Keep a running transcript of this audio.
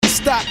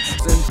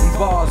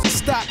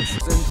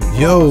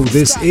Yo,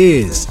 this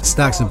is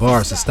Stocks and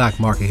Bars, the Stock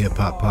Market Hip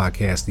Hop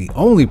Podcast, the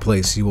only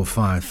place you will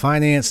find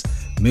finance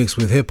mixed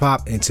with hip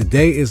hop. And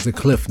today is the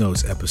Cliff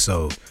Notes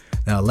episode.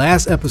 Now,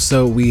 last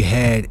episode, we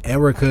had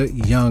Erica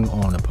Young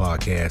on the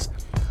podcast.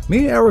 Me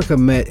and Erica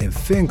met in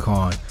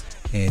FinCon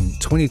in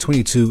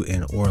 2022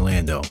 in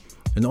Orlando.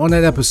 And on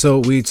that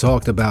episode, we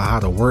talked about how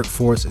the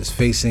workforce is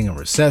facing a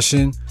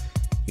recession,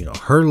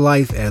 her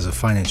life as a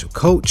financial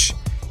coach,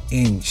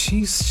 and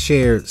she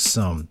shared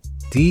some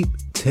deep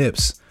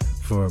tips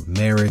for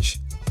marriage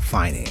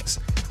finance.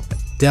 I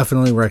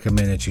definitely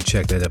recommend that you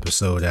check that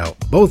episode out,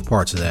 both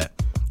parts of that,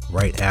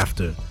 right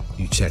after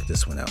you check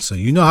this one out. So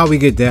you know how we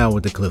get down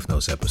with the Cliff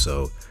Notes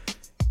episode.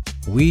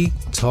 We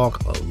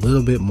talk a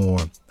little bit more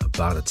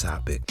about a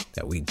topic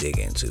that we dig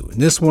into.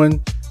 And this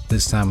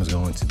time is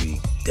going to be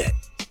debt.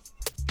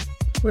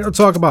 We're going to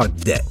talk about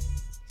debt.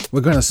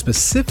 We're going to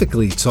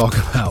specifically talk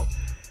about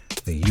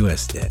the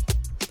U.S. debt.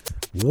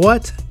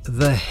 What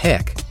the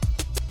heck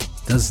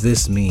does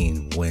this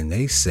mean when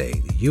they say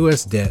the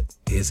U.S. debt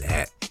is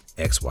at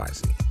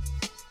XYZ?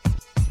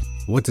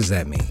 What does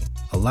that mean?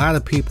 A lot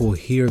of people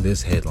hear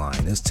this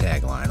headline, this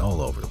tagline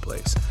all over the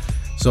place.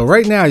 So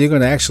right now, you're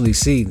going to actually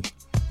see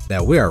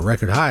that we are at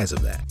record highs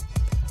of that.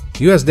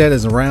 U.S. debt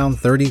is around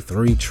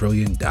 $33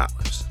 trillion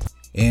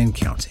and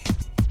counting.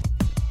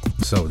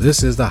 So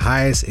this is the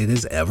highest it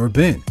has ever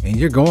been. And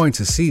you're going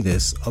to see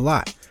this a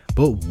lot.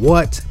 But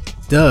what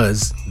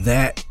does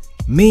that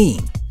mean?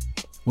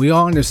 We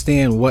all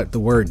understand what the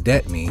word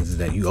debt means, is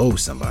that you owe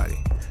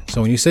somebody.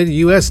 So when you say the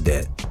U.S.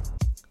 debt,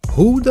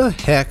 who the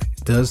heck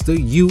does the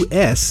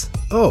U.S.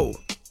 owe?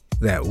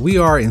 That we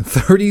are in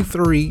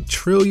 $33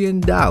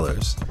 trillion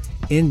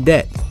in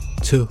debt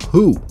to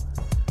who?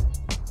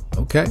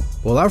 Okay,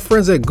 well, our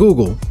friends at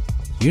Google,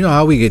 you know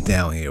how we get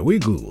down here. We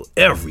Google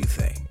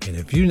everything. And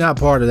if you're not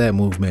part of that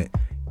movement,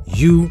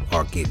 you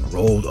are getting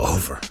rolled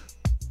over.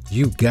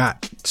 You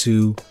got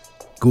to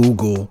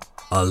Google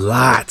a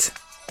lot.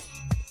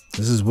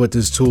 This is what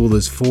this tool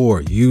is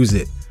for. Use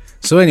it.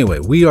 So anyway,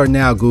 we are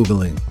now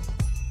Googling,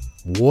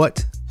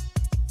 what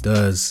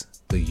does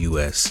the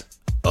U.S.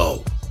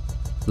 owe?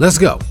 Let's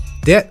go.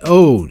 Debt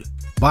owed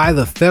by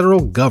the federal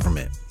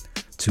government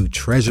to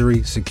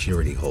Treasury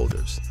security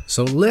holders.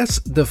 So let's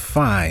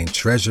define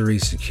Treasury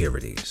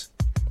securities.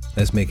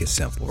 Let's make it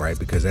simple, right?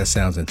 Because that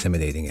sounds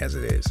intimidating as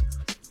it is.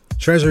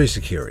 Treasury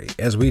security,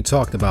 as we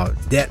talked about,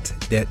 debt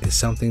is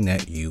something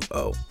that you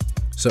owe.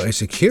 So a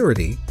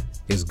security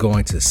is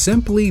going to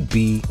simply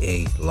be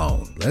a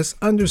loan. Let's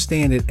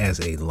understand it as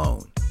a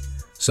loan.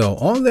 So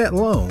on that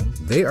loan,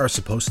 they are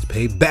supposed to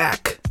pay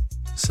back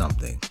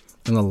something.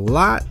 And a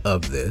lot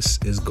of this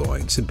is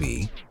going to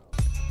be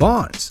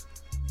bonds.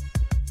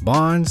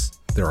 Bonds,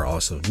 there are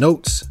also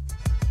notes.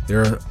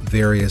 There are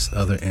various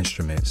other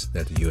instruments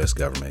that the U.S.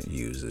 government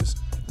uses.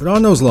 But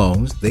on those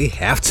loans, they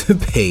have to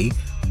pay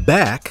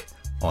back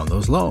on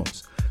those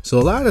loans. So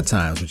a lot of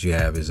times what you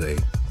have is a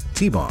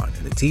T-bond.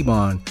 And the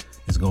T-bond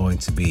is going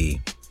to be,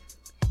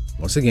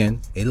 once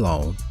again, a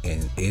loan.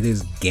 And it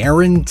is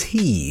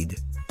guaranteed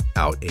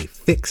out a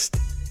fixed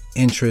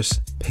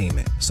interest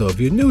payment. So if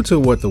you're new to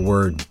what the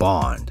word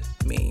bond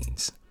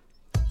means,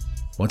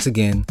 once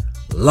again,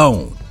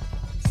 loan.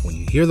 When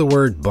you hear the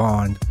word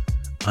bond,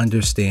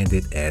 understand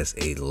it as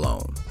a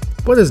loan.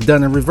 But it's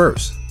done in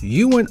reverse.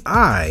 You and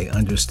I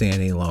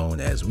understand a loan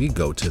as we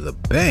go to the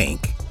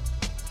bank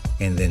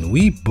and then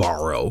we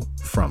borrow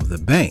from the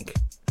bank,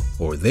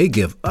 or they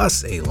give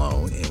us a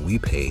loan and we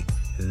pay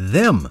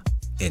them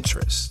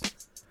interest.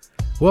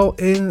 Well,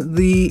 in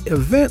the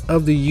event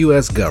of the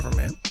U.S.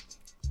 government,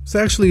 it's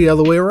actually the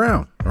other way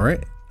around. All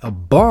right. A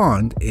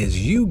bond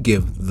is you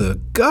give the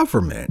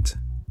government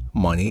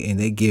money and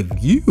they give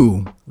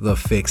you the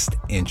fixed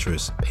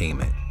interest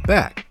payment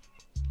back.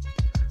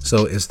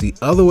 So it's the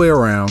other way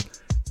around.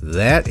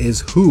 That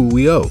is who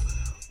we owe.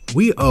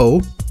 We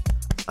owe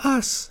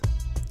us.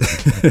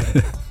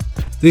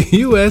 The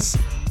U.S.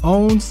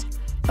 owns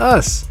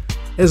us.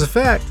 As a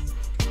fact,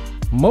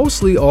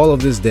 mostly all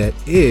of this debt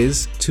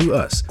is to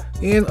us.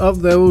 And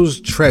of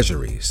those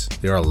treasuries,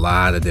 there are a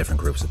lot of different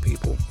groups of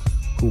people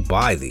who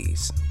buy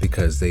these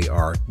because they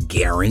are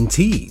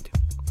guaranteed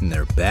and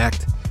they're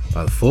backed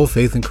by the full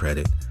faith and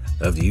credit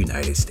of the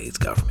United States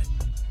government.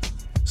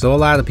 So a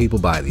lot of people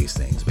buy these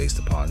things based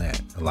upon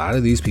that. A lot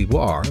of these people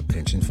are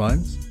pension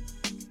funds.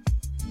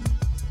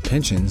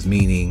 Pensions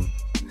meaning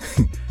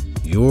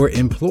your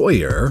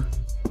employer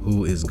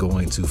who is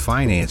going to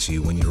finance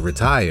you when you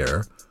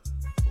retire.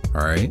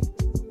 All right.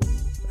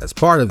 As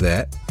part of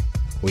that,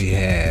 we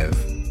have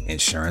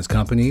insurance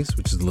companies,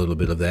 which is a little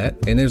bit of that.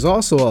 And there's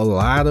also a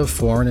lot of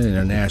foreign and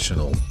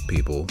international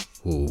people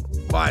who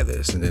buy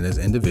this. And then there's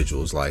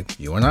individuals like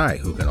you and I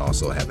who can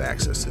also have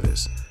access to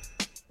this.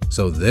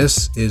 So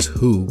this is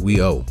who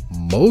we owe.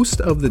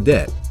 Most of the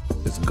debt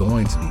is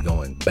going to be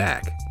going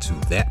back to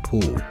that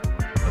pool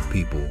of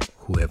people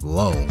who have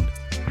loaned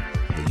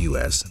the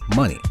U.S.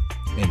 money.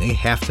 And they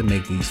have to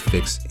make these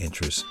fixed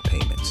interest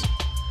payments.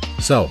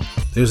 So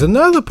there's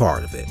another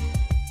part of it,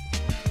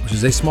 which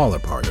is a smaller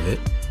part of it.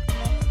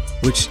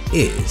 which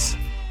is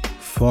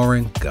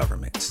foreign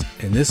governments.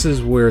 And this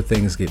is where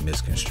things get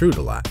misconstrued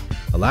a lot.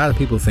 A lot of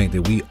people think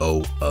that we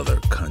owe other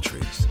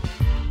countries.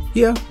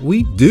 Yeah,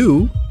 we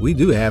do. We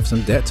do have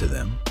some debt to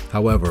them.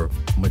 However,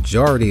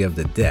 majority of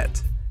the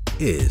debt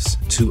is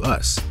to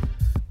us.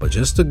 But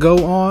just to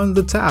go on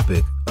the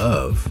topic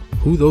of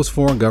who those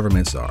foreign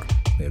governments are,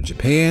 we have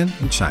Japan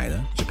and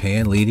China.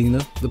 Japan leading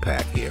the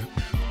pack here.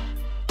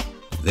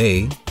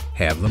 They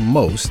have the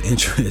most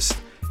interest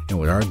in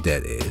what our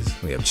debt is.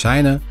 We have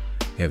China,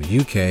 we have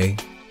UK,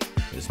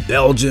 there's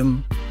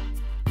Belgium,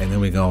 and then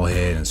we go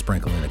ahead and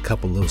sprinkle in a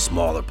couple little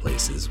smaller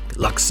places.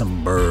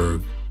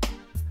 Luxembourg,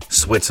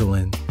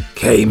 Switzerland,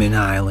 Cayman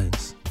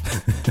Islands.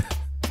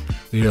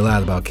 We hear a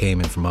lot about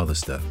Cayman from other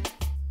stuff.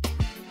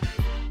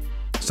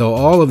 So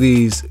all of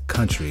these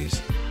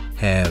countries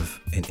have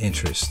an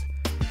interest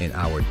in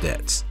our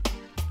debts,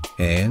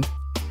 and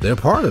they're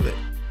part of it.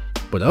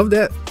 But of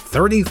that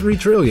 33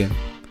 trillion,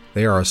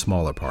 they are a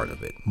smaller part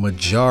of it.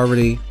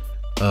 Majority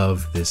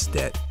of this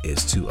debt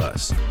is to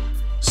us.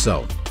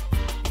 So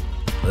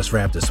let's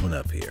wrap this one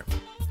up here.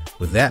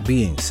 With that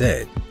being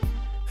said,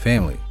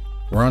 family,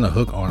 we're on a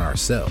hook on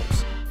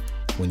ourselves.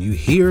 When you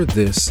hear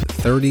this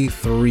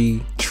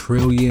 $33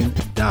 trillion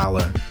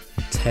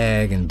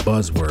tag and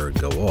buzzword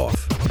go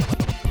off,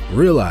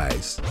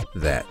 realize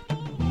that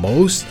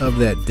most of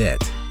that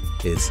debt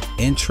is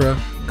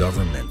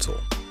intra-governmental,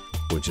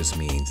 which just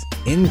means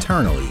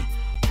internally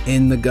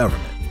in the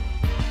government.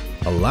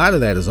 A lot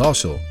of that is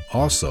also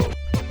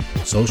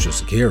Social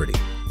Security.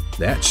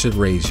 That should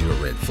raise you a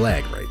red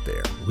flag right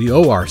there. We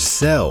owe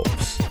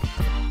ourselves.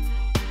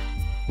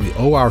 We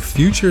owe our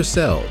future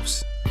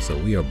selves. So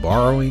we are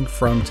borrowing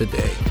from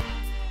today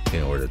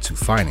in order to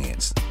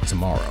finance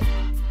tomorrow.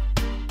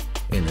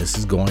 And this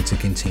is going to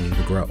continue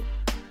to grow.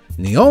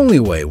 And the only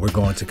way we're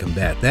going to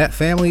combat that,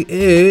 family,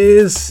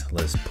 is,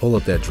 let's pull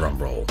up that drum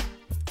roll,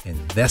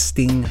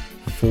 investing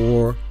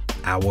for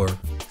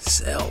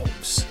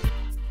ourselves.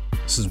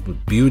 This is the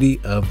beauty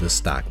of the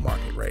stock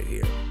market right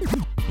here.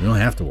 You don't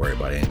have to worry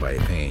about anybody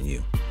paying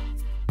you.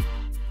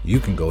 You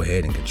can go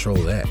ahead and control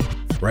that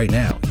right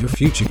now. Your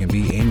future can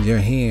be in your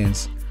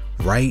hands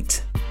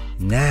right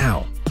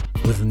now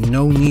with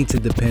no need to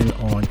depend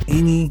on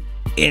any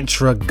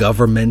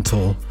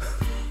intra-governmental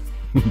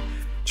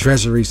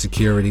treasury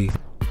security,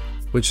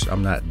 which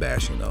I'm not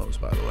bashing those,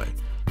 by the way.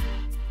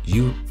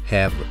 You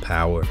have the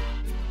power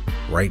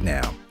right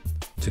now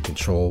to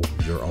control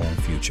your own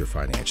future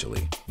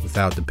financially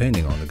without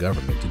depending on the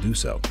government to do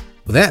so.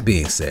 With that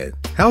being said,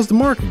 how's the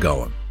market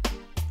going?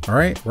 All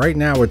right, right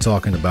now we're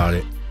talking about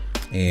it,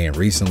 and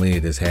recently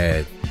it has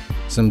had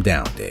some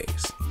down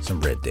days, some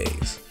red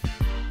days.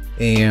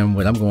 And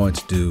what I'm going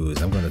to do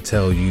is I'm going to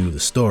tell you the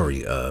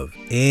story of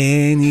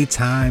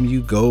anytime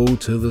you go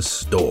to the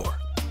store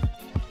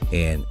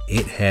and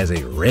it has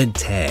a red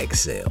tag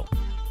sale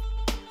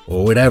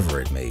or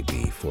whatever it may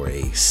be for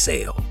a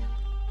sale,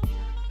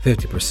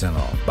 50%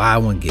 off, buy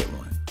one, get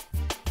one.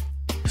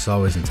 It's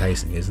always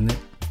enticing, isn't it?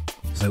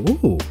 It's like,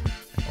 ooh,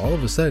 all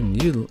of a sudden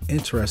you're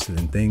interested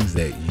in things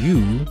that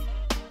you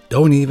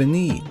don't even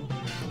need.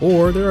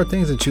 Or there are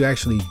things that you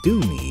actually do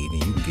need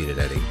and you can get it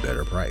at a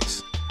better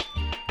price.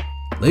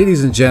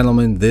 Ladies and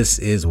gentlemen, this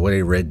is what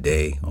a red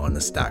day on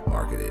the stock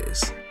market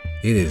is.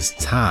 It is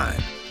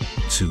time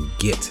to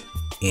get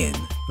in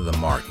the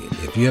market.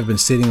 If you have been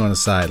sitting on the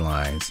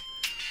sidelines,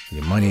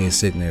 your money is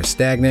sitting there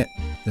stagnant,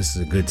 this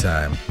is a good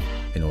time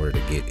in order to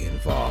get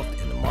involved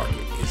in the market,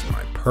 is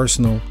my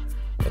personal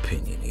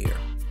opinion here.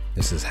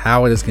 This is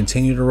how it has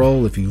continued to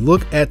roll. If you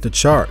look at the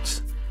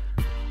charts,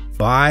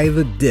 buy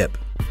the dip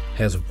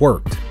has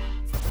worked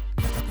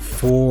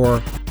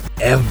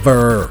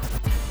forever.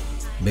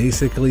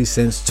 Basically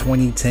since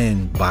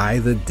 2010, buy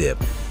the dip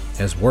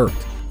has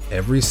worked.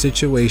 Every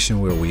situation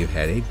where we have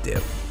had a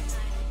dip,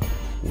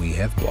 we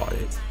have bought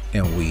it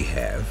and we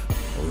have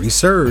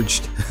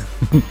resurged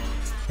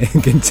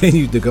and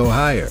continued to go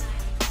higher.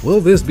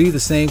 Will this be the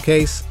same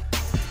case?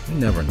 You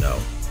never know.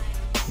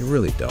 You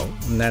really don't.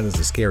 And that is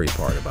the scary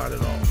part about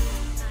it all.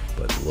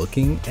 But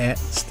looking at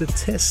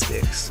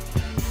statistics,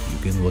 you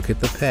can look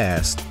at the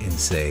past and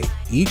say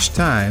each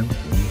time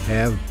we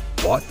have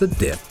bought the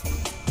dip,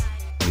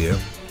 we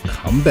have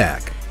come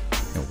back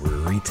and we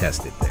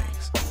retested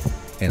things.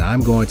 And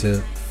I'm going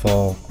to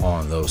fall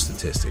on those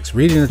statistics.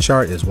 Reading the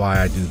chart is why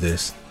I do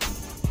this.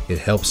 It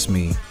helps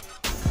me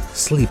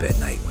sleep at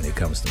night when it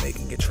comes to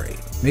making a trade.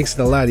 Makes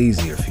it a lot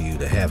easier for you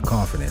to have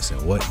confidence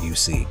in what you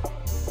see.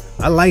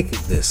 I like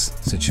this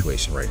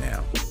situation right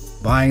now.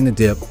 Buying the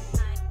dip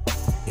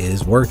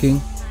is working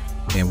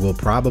and will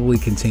probably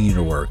continue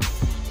to work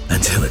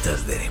until it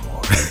doesn't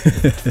anymore.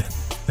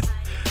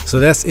 So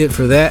that's it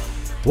for that.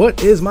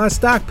 What is my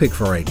stock pick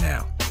for right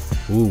now?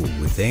 Ooh,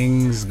 with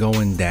things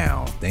going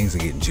down, things are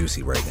getting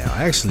juicy right now.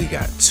 I actually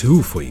got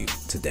two for you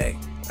today.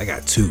 I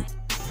got two.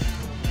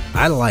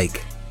 I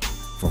like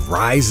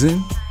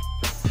Verizon.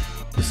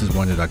 This is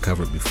one that I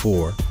covered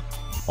before,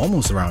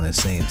 almost around the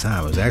same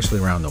time. It was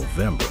actually around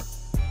November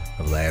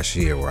of last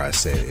year where I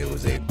said it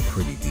was a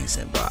pretty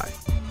decent buy.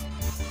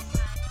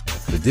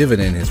 The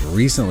dividend has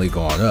recently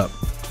gone up,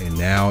 and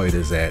now it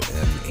is at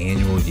an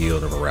annual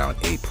yield of around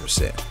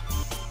 8%.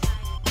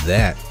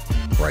 That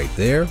right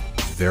there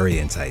is very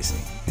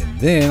enticing. And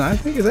then I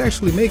think it's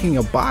actually making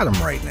a bottom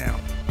right now.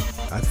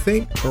 I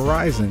think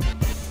Verizon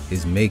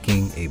is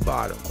making a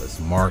bottom. Let's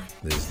mark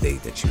this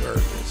date that you heard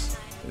this.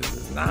 This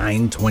is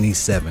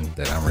 9/27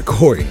 that I'm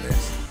recording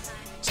this.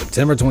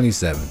 September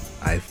 27.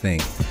 I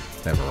think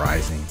that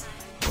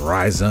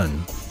Verizon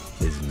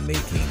is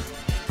making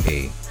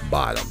a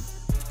bottom.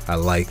 I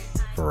like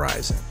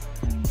Verizon.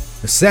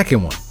 The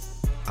second one,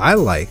 I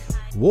like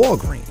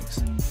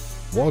Walgreens.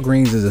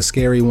 Walgreens is a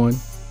scary one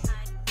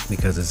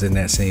because it's in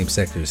that same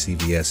sector as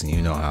CVS, and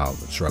you know how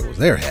the struggles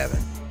they're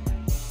having.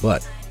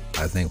 But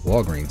I think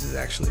Walgreens is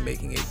actually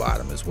making a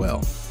bottom as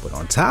well. But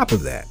on top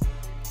of that,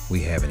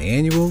 we have an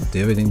annual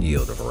dividend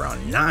yield of around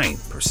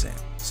 9%.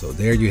 So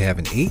there you have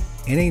an 8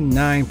 and a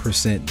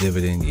 9%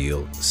 dividend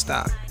yield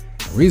stock.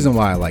 The reason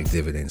why I like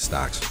dividend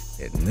stocks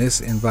in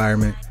this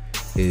environment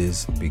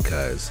is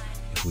because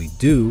if we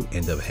do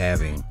end up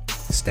having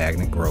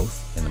stagnant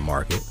growth in the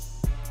market,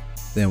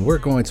 then we're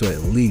going to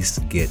at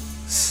least get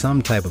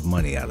some type of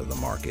money out of the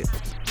market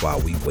while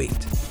we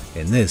wait.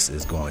 And this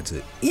is going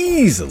to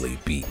easily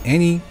beat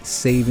any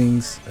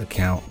savings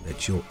account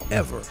that you'll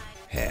ever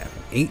have.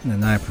 An 8 and a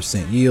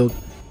 9% yield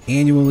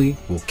annually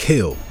will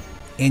kill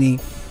any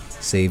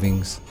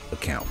savings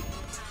account.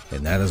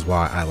 And that is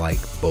why I like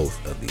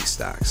both of these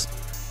stocks.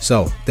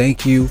 So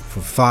thank you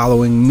for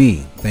following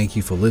me. Thank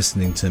you for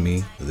listening to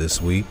me this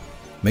week.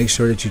 Make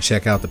sure that you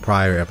check out the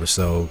prior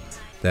episode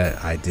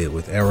that I did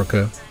with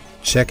Erica.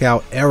 Check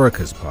out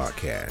Erica's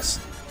podcast.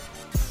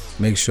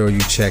 Make sure you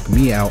check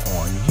me out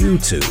on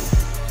YouTube.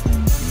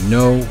 You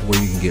know where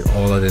you can get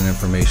all of that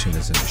information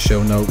is in the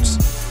show notes.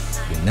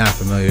 If you're not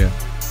familiar,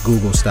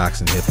 Google Stocks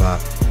and Hip Hop.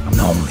 I'm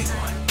the only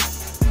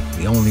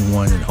one. The only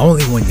one and the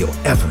only one you'll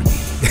ever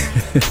need.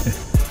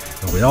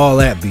 And with all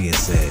that being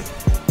said,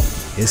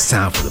 it's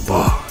time for the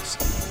bars.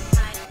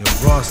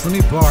 Yo, Ross, let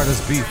me bar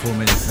this beat for a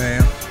minute,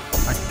 fam.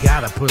 I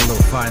gotta put a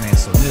little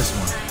finance on this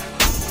one.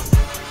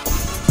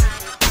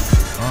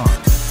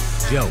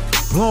 Yo,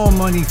 blowing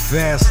money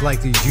fast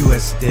like the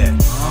US debt.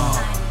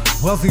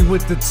 Wealthy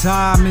with the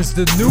time is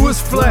the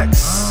newest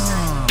flex.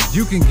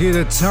 You can get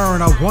a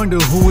turn, I wonder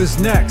who is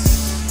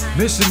next.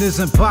 Mission is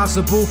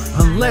impossible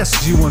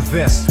unless you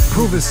invest.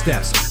 Proven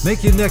steps,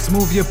 make your next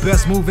move your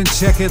best move and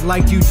check it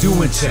like you do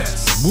in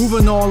chess.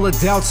 Moving all the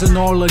doubts and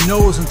all the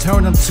no's and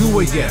turn them to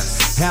a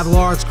yes. Have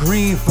large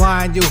green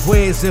flying your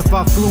way as if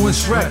I flew in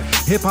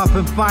Shrek. Hip hop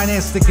and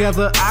finance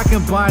together, I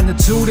combine the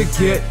two to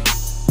get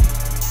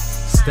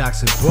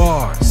Stocks and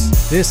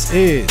Bars. This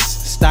is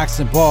Stocks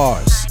and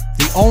Bars,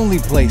 the only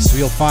place where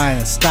you'll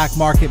find a stock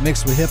market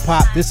mixed with hip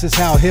hop. This is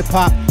how hip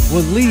hop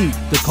will lead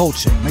the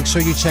culture. Make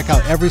sure you check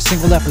out every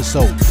single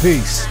episode.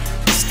 Peace.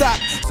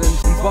 Stocks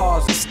and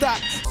Bars.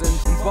 Stocks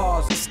and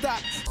Bars.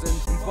 Stocks.